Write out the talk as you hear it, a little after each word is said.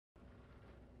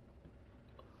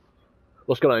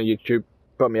What's going on YouTube?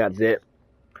 BrummyADz it.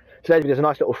 Today's video is a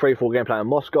nice little 3-4 gameplay in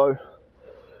Moscow.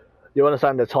 You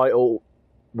understand the title,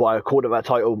 why I called it that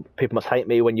title, people must hate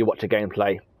me when you watch a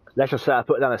gameplay. Let's just say I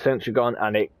put down a sentry gun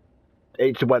and it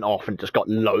just went off and just got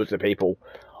loads of people.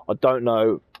 I don't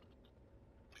know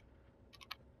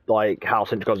like how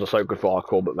sentry guns are so good for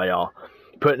hardcore, but they are.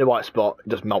 Put it in the right spot, it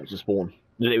just melts the spawn.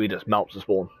 Literally just melts the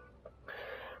spawn.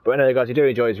 But anyway guys, if you do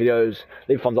enjoy these videos,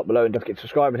 leave a thumbs up below and don't forget to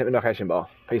subscribe and hit the notification bar.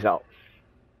 Peace out.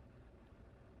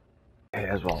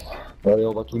 As well. Allez,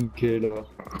 on va tout niquer là.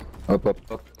 Hop hop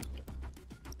hop.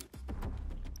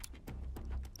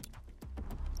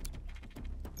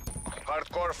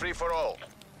 Hardcore free for all.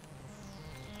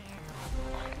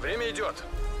 Время идет.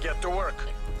 Get to work.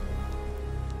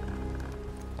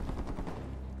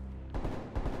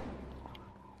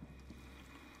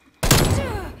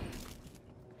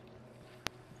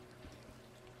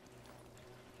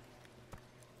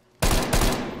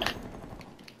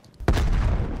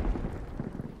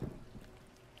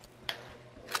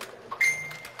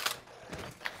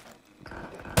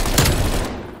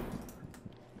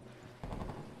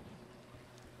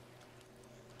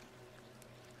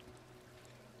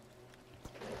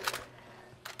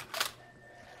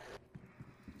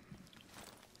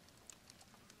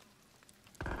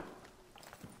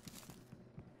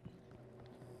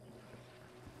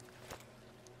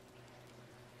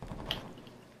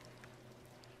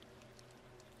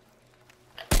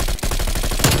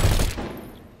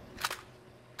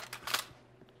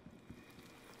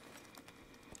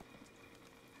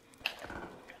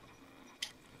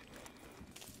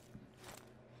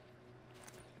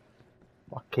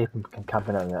 I'll keep them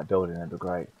camping out in that building, that'd be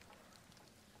great.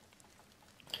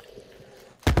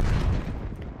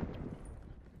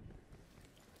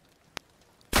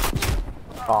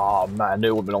 Oh man, I knew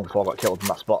it wouldn't be long before I got killed in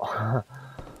that spot.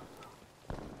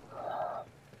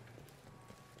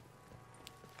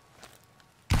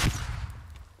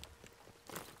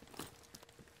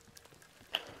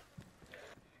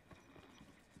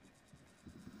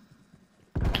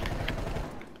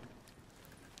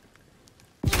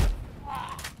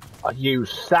 You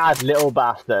sad little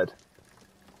bastard.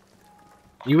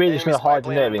 You really just gonna hide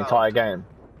in there the entire game?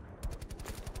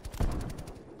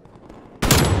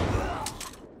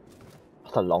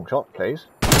 That's a long shot, please.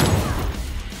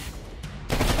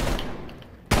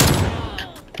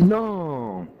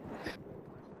 Non.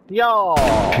 Yo!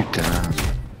 Putain.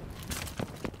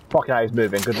 Fucking hell, he's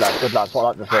moving. Good lads, good lads. What I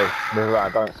like to see. Move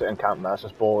around, don't sit and camp, man. That's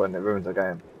just boring, it ruins the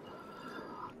game.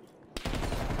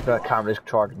 The cameras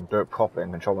try to do it properly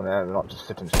and control the air, not just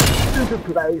sitting in stupid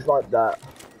plays like that.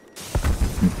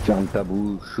 Ferme ta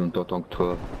bouche, je ne t'entends que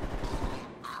toi.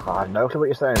 I have no clue what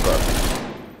you're saying, bro.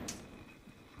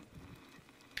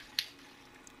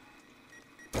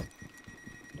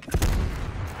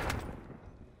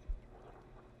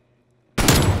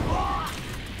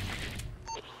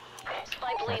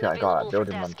 Okay, I got that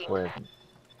building man weird.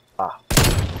 Ah,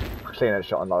 I've seen it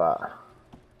shot like that.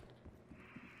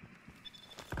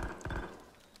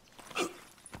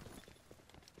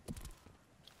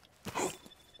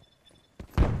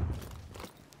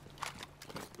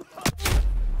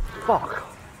 Fuck.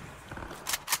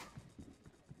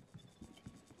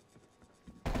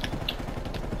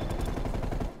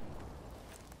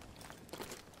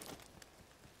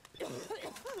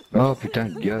 Oh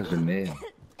putain, le gaz de merde.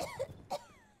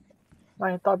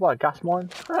 Man, you died by a gas mine.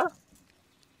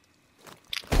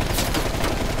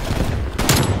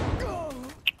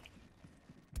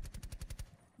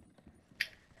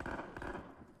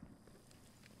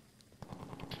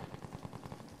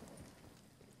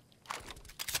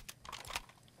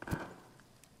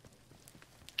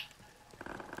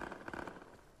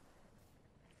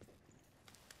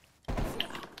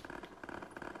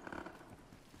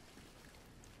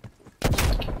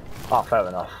 Oh, fair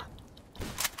enough.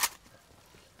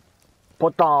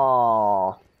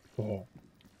 Putain! Yeah.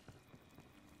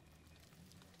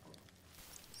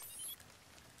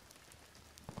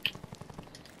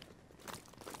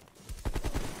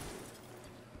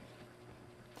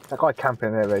 That guy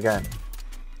camping there again.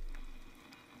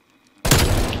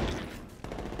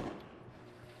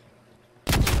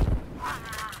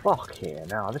 Fuck yeah,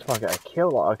 now I just want to get a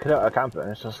kill. Like, I could have a camper and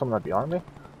there's just someone behind me.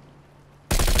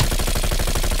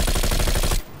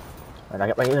 And I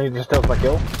get my, he just steals my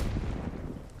kill.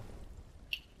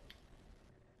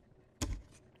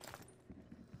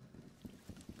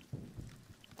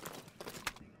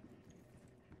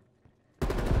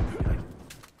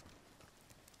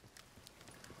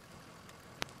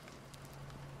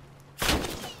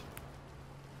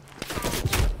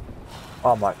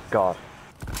 Oh my god.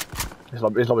 This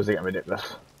lobby's getting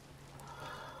ridiculous.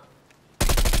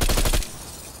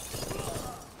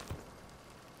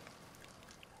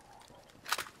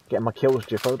 Getting my kills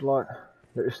jiffoed, like.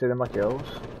 Literally stealing my kills.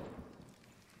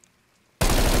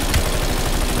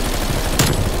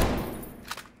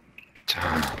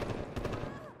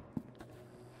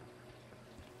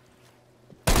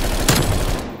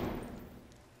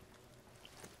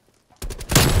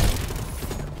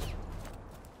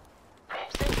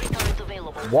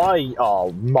 Why?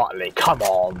 Oh, Motley, come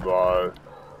on, bro.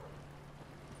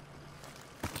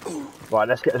 Right,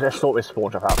 let's sort this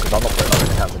spawn trap out because I'm not putting on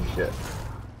any camp and shit.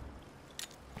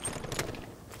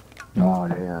 Oh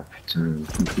là, putain,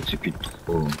 c'est plus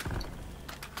trop.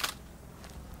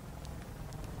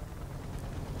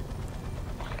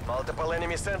 Multiple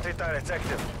enemy sentry turrets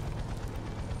active.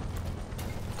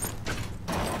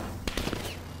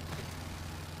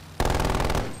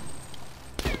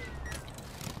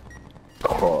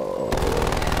 Oh.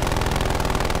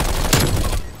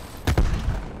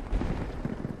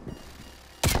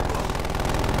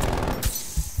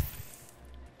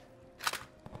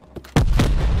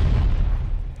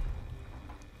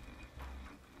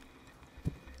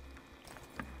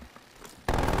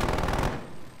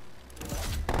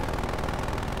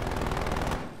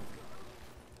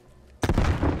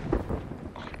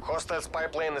 Hostile spy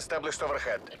plane established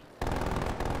overhead.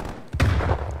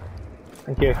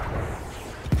 Thank you.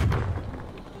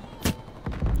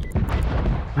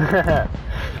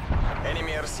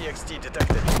 Enemy RCXT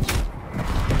detected.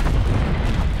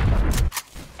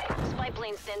 Spy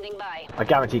plane standing by. I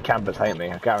guarantee campers hate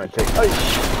me. I guarantee. Oh.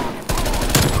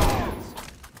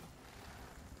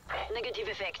 Negative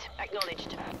effect.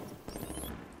 Acknowledged.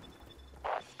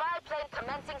 Spy plane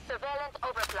commencing surveillance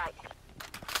overflight.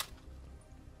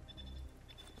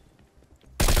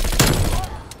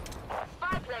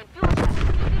 Spy plane fuel tank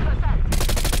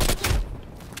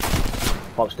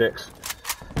 50%. Pop sticks.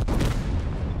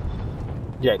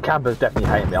 Yeah, campers definitely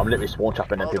hate me. I'm literally spawn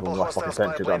trapping and people with my fucking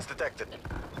sentry gun. Detected.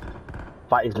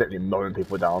 That is literally mowing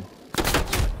people down.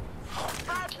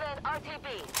 Spy plane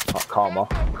RTB. Oh, karma.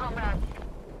 Comrade.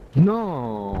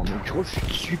 Non, mais je refuse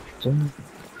dessus, putain.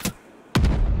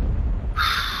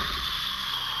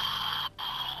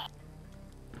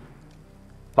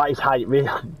 That is hate me.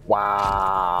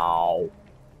 Wow.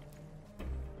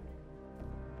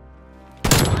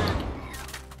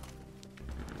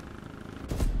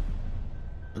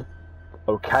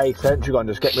 Okay, sentry gun,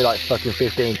 just get me like fucking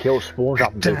 15 kills spawn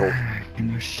trapping people.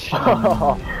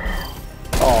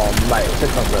 Oh mate,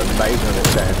 this sounds amazing in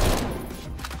this game.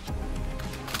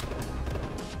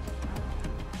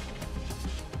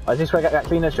 Is this where I get that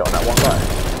cleaner shot on that one guy?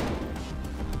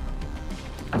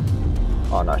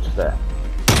 Oh no, it's just there.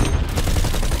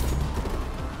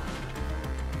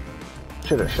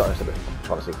 Should have shot us a bit,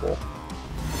 trying to see 4.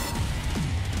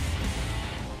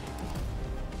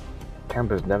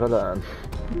 Campers never learn.